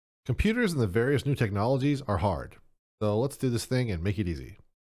Computers and the various new technologies are hard. So let's do this thing and make it easy.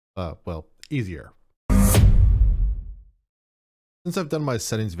 Well, easier. Since I've done my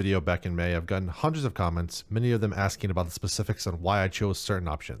settings video back in May, I've gotten hundreds of comments, many of them asking about the specifics on why I chose certain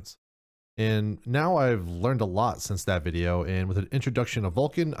options. And now I've learned a lot since that video, and with an introduction of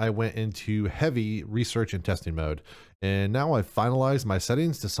Vulkan, I went into heavy research and testing mode. And now I've finalized my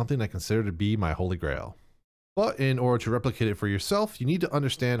settings to something I consider to be my holy grail. But in order to replicate it for yourself, you need to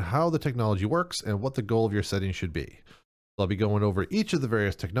understand how the technology works and what the goal of your settings should be. So I'll be going over each of the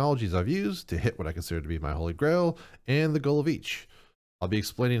various technologies I've used to hit what I consider to be my holy grail and the goal of each. I'll be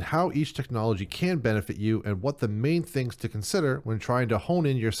explaining how each technology can benefit you and what the main things to consider when trying to hone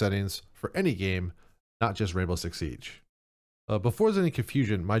in your settings for any game, not just Rainbow Six Siege. Before there's any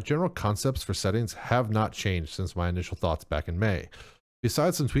confusion, my general concepts for settings have not changed since my initial thoughts back in May.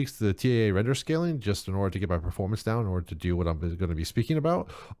 Besides some tweaks to the TAA render scaling, just in order to get my performance down, in order to do what I'm going to be speaking about,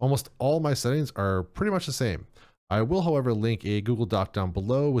 almost all my settings are pretty much the same. I will, however, link a Google Doc down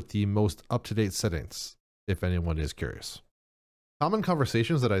below with the most up-to-date settings, if anyone is curious. Common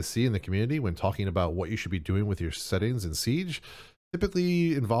conversations that I see in the community when talking about what you should be doing with your settings in Siege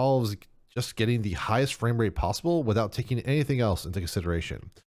typically involves just getting the highest frame rate possible without taking anything else into consideration.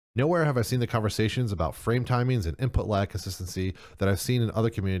 Nowhere have I seen the conversations about frame timings and input lag consistency that I've seen in other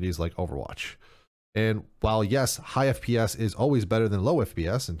communities like Overwatch. And while yes, high FPS is always better than low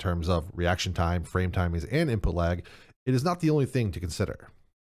FPS in terms of reaction time, frame timings, and input lag, it is not the only thing to consider.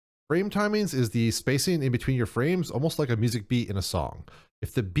 Frame timings is the spacing in between your frames, almost like a music beat in a song.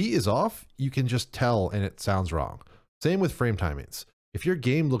 If the beat is off, you can just tell and it sounds wrong. Same with frame timings. If your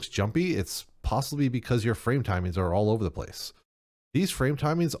game looks jumpy, it's possibly because your frame timings are all over the place. These frame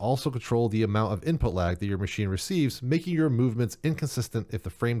timings also control the amount of input lag that your machine receives, making your movements inconsistent if the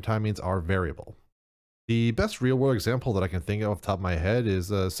frame timings are variable. The best real-world example that I can think of off the top of my head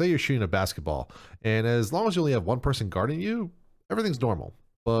is, say you're shooting a basketball, and as long as you only have one person guarding you, everything's normal.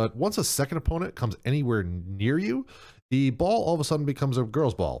 But once a second opponent comes anywhere near you, the ball all of a sudden becomes a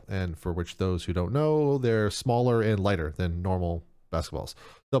girl's ball, and for which those who don't know, they're smaller and lighter than normal basketballs.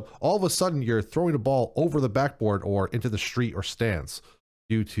 So all of a sudden you're throwing a ball over the backboard or into the street or stands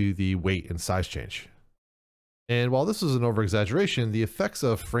due to the weight and size change. And while this is an over-exaggeration, the effects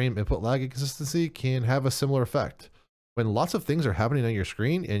of frame input lag inconsistency can have a similar effect. When lots of things are happening on your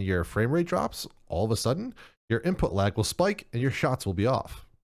screen and your frame rate drops, all of a sudden, your input lag will spike and your shots will be off.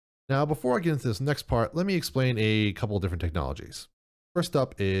 Now, before I get into this next part, let me explain a couple of different technologies. First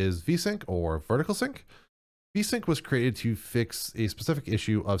up is VSync or vertical sync. VSync was created to fix a specific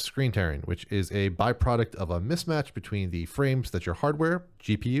issue of screen tearing, which is a byproduct of a mismatch between the frames that your hardware,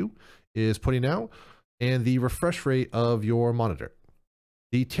 GPU, is putting out and the refresh rate of your monitor.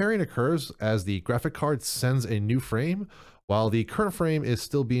 The tearing occurs as the graphic card sends a new frame while the current frame is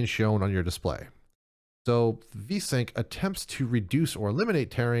still being shown on your display. So VSync attempts to reduce or eliminate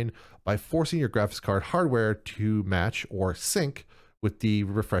tearing by forcing your graphics card hardware to match or sync with the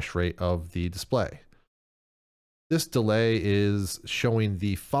refresh rate of the display. This delay is showing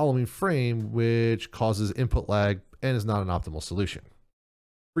the following frame, which causes input lag and is not an optimal solution.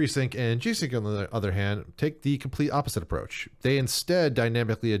 FreeSync and G-Sync, on the other hand, take the complete opposite approach. They instead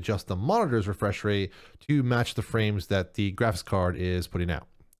dynamically adjust the monitor's refresh rate to match the frames that the graphics card is putting out.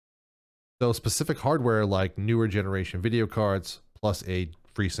 So specific hardware like newer generation video cards plus a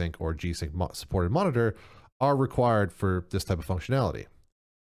FreeSync or G-Sync supported monitor are required for this type of functionality.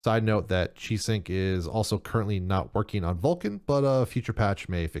 Side note that G-Sync is also currently not working on Vulkan, but a future patch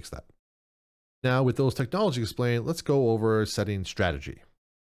may fix that. Now, with those technologies explained, let's go over setting strategy.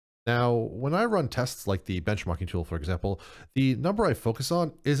 Now, when I run tests like the benchmarking tool, for example, the number I focus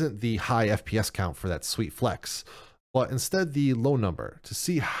on isn't the high FPS count for that sweet flex, but instead the low number to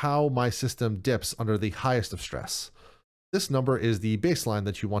see how my system dips under the highest of stress. This number is the baseline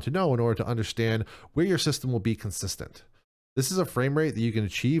that you want to know in order to understand where your system will be consistent. This is a frame rate that you can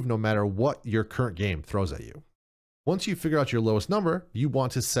achieve no matter what your current game throws at you. Once you figure out your lowest number, you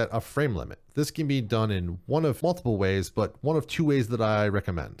want to set a frame limit. This can be done in one of multiple ways, but one of two ways that I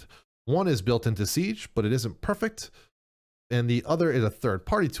recommend. One is built into Siege, but it isn't perfect. And the other is a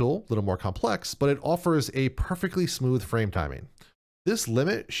third-party tool, a little more complex, but it offers a perfectly smooth frame timing. This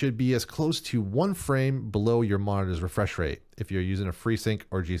limit should be as close to one frame below your monitor's refresh rate if you're using a FreeSync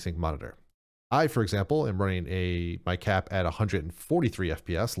or G-Sync monitor. I, for example, am running my cap at 143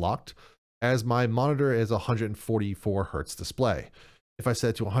 FPS locked, as my monitor is a 144 Hz display. If I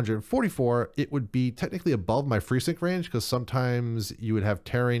set it to 144, it would be technically above my FreeSync range because sometimes you would have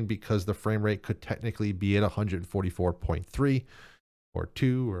tearing because the frame rate could technically be at 144.3 or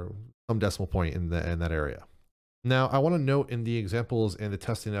 2 or some decimal point in that area. Now, I want to note in the examples and the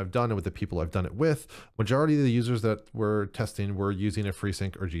testing I've done and with the people I've done it with, majority of the users that were testing were using a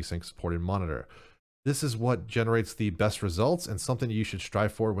FreeSync or G-Sync supported monitor. This is what generates the best results and something you should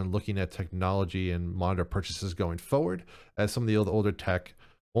strive for when looking at technology and monitor purchases going forward, as some of the older tech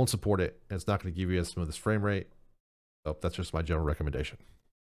won't support it and it's not going to give you as smooth as frame rate. So that's just my general recommendation.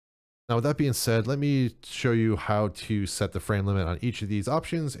 Now, with that being said, let me show you how to set the frame limit on each of these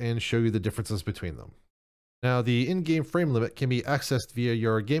options and show you the differences between them. Now, the in-game frame limit can be accessed via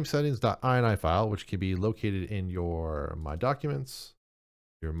your gamesettings.ini file, which can be located in your My Documents,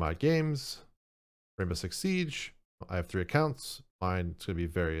 your My Games, Rainbow Six Siege. I have 3 accounts. Mine's going to be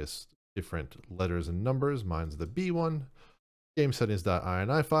various different letters and numbers. Mine's the B one.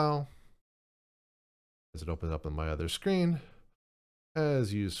 Gamesettings.ini file. As it opens up on my other screen.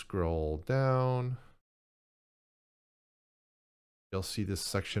 As you scroll down, you'll see this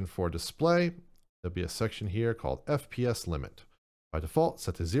section for display. There'll be a section here called FPS limit. By default,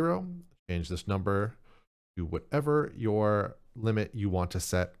 set to 0. Change this number to whatever your limit you want to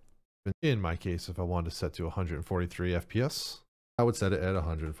set. In my case, if I wanted to set to 143 FPS, I would set it at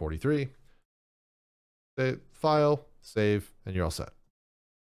 143. File, save, and you're all set.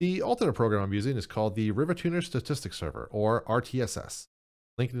 The alternate program I'm using is called the RiverTuner Statistics Server, or RTSS.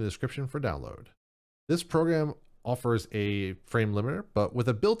 Link in the description for download. This program offers a frame limiter, but with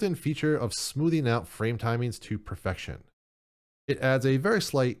a built-in feature of smoothing out frame timings to perfection. It adds a very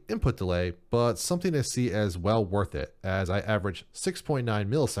slight input delay, but something I see as well worth it, as I average 6.9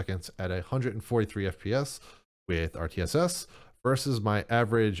 milliseconds at 143 FPS with RTSS versus my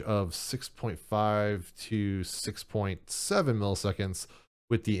average of 6.5 to 6.7 milliseconds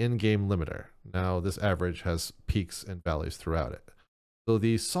with the in-game limiter. Now, this average has peaks and valleys throughout it. So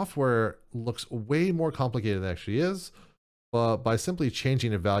the software looks way more complicated than it actually is, but by simply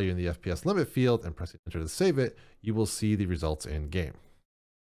changing a value in the FPS limit field and pressing enter to save it, you will see the results in game.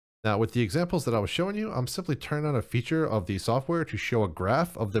 Now, with the examples that I was showing you, I'm simply turning on a feature of the software to show a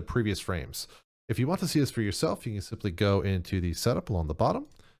graph of the previous frames. If you want to see this for yourself, you can simply go into the setup along the bottom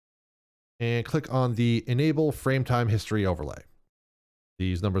and click on the enable frame time history overlay.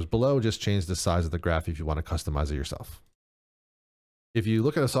 These numbers below just change the size of the graph if you want to customize it yourself. If you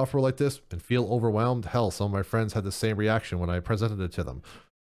look at a software like this and feel overwhelmed, hell, some of my friends had the same reaction when I presented it to them.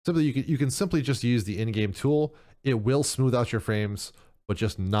 Simply, you can simply just use the in-game tool. It will smooth out your frames, but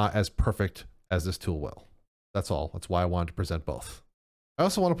just not as perfect as this tool will. That's all. That's why I wanted to present both. I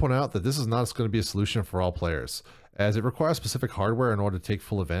also want to point out that this is not going to be a solution for all players, as it requires specific hardware in order to take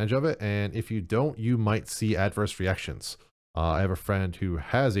full advantage of it, and if you don't, you might see adverse reactions. I have a friend who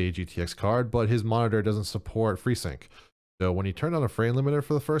has a GTX card, but his monitor doesn't support FreeSync. So when he turned on a frame limiter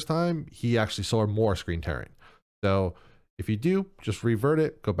for the first time, he actually saw more screen tearing. So if you do, just revert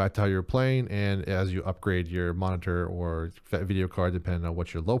it, go back to how you're playing, and as you upgrade your monitor or video card, depending on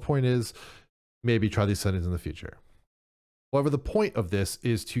what your low point is, maybe try these settings in the future. However, the point of this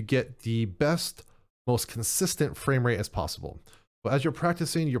is to get the best, most consistent frame rate as possible. But as you're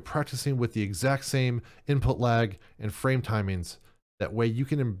practicing with the exact same input lag and frame timings. That way you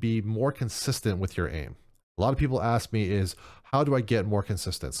can be more consistent with your aim. A lot of people ask me is, how do I get more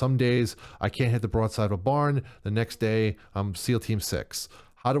consistent? Some days I can't hit the broadside of a barn. The next day I'm SEAL Team 6.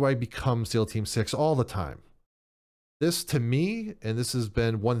 How do I become SEAL Team 6 all the time? This to me, and this has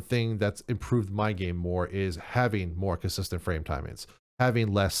been one thing that's improved my game more, is having more consistent frame timings.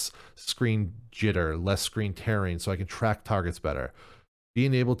 Having less screen jitter, less screen tearing so I can track targets better.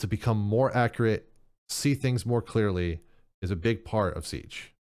 Being able to become more accurate, see things more clearly is a big part of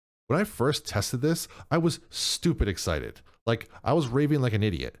Siege. When I first tested this, I was stupid excited. Like, I was raving like an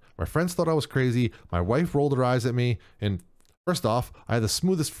idiot. My friends thought I was crazy. My wife rolled her eyes at me. And first off, I had the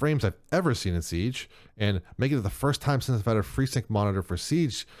smoothest frames I've ever seen in Siege. And making it the first time since I've had a FreeSync monitor for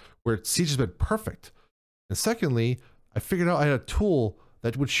Siege, where Siege has been perfect. And secondly, I figured out I had a tool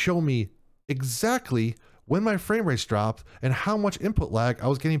that would show me exactly when my frame rates dropped and how much input lag I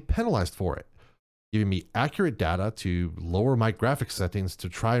was getting penalized for it, giving me accurate data to lower my graphics settings to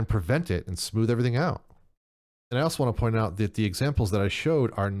try and prevent it and smooth everything out. And I also want to point out that the examples that I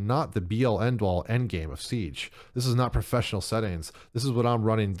showed are not the be-all end-all endgame of Siege. This is not professional settings. This is what I'm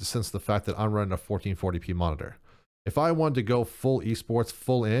running since the fact that I'm running a 1440p monitor. If I wanted to go full esports,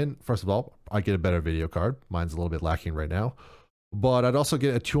 full in, first of all, I'd get a better video card. Mine's a little bit lacking right now. But I'd also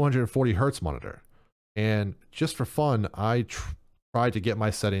get a 240 hertz monitor. And just for fun, I tried to get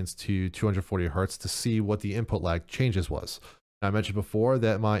my settings to 240 hertz to see what the input lag changes was. I mentioned before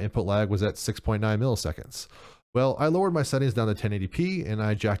that my input lag was at 6.9 milliseconds. Well, I lowered my settings down to 1080p and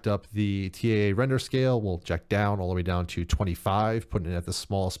I jacked up the TAA render scale, well, jacked down all the way down to 25, putting it at the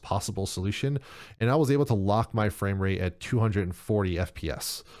smallest possible solution. And I was able to lock my frame rate at 240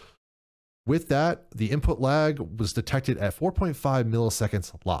 FPS. With that, the input lag was detected at 4.5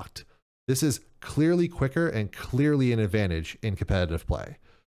 milliseconds locked. This is clearly quicker and clearly an advantage in competitive play.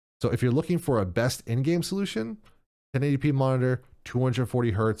 So if you're looking for a best in-game solution, 1080p monitor,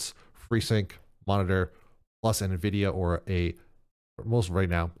 240 Hertz, FreeSync monitor, plus an NVIDIA or most right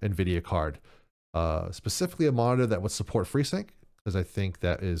now, NVIDIA card. Specifically a monitor that would support FreeSync, because I think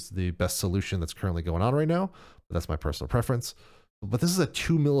that is the best solution that's currently going on right now, but that's my personal preference. But this is a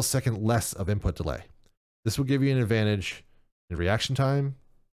 2 millisecond less of input delay. This will give you an advantage in reaction time,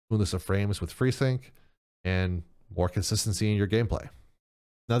 smoothness of frames with FreeSync, and more consistency in your gameplay.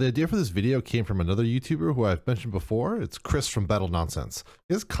 Now, the idea for this video came from another YouTuber who I've mentioned before. It's Chris from Battle Nonsense.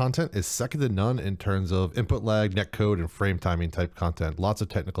 His content is second to none in terms of input lag, netcode, and frame timing type content. Lots of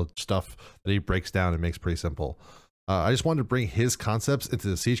technical stuff that he breaks down and makes pretty simple. I just wanted to bring his concepts into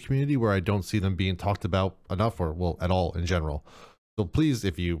the Siege community where I don't see them being talked about enough, or well, at all in general. So please,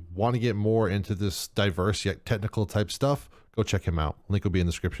 if you want to get more into this diverse yet technical type stuff, go check him out. Link will be in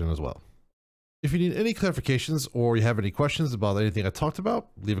the description as well. If you need any clarifications or you have any questions about anything I talked about,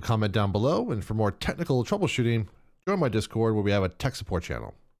 leave a comment down below. And for more technical troubleshooting, join my Discord where we have a tech support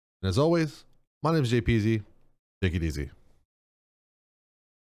channel. And as always, my name is Jpeasy. Take it easy.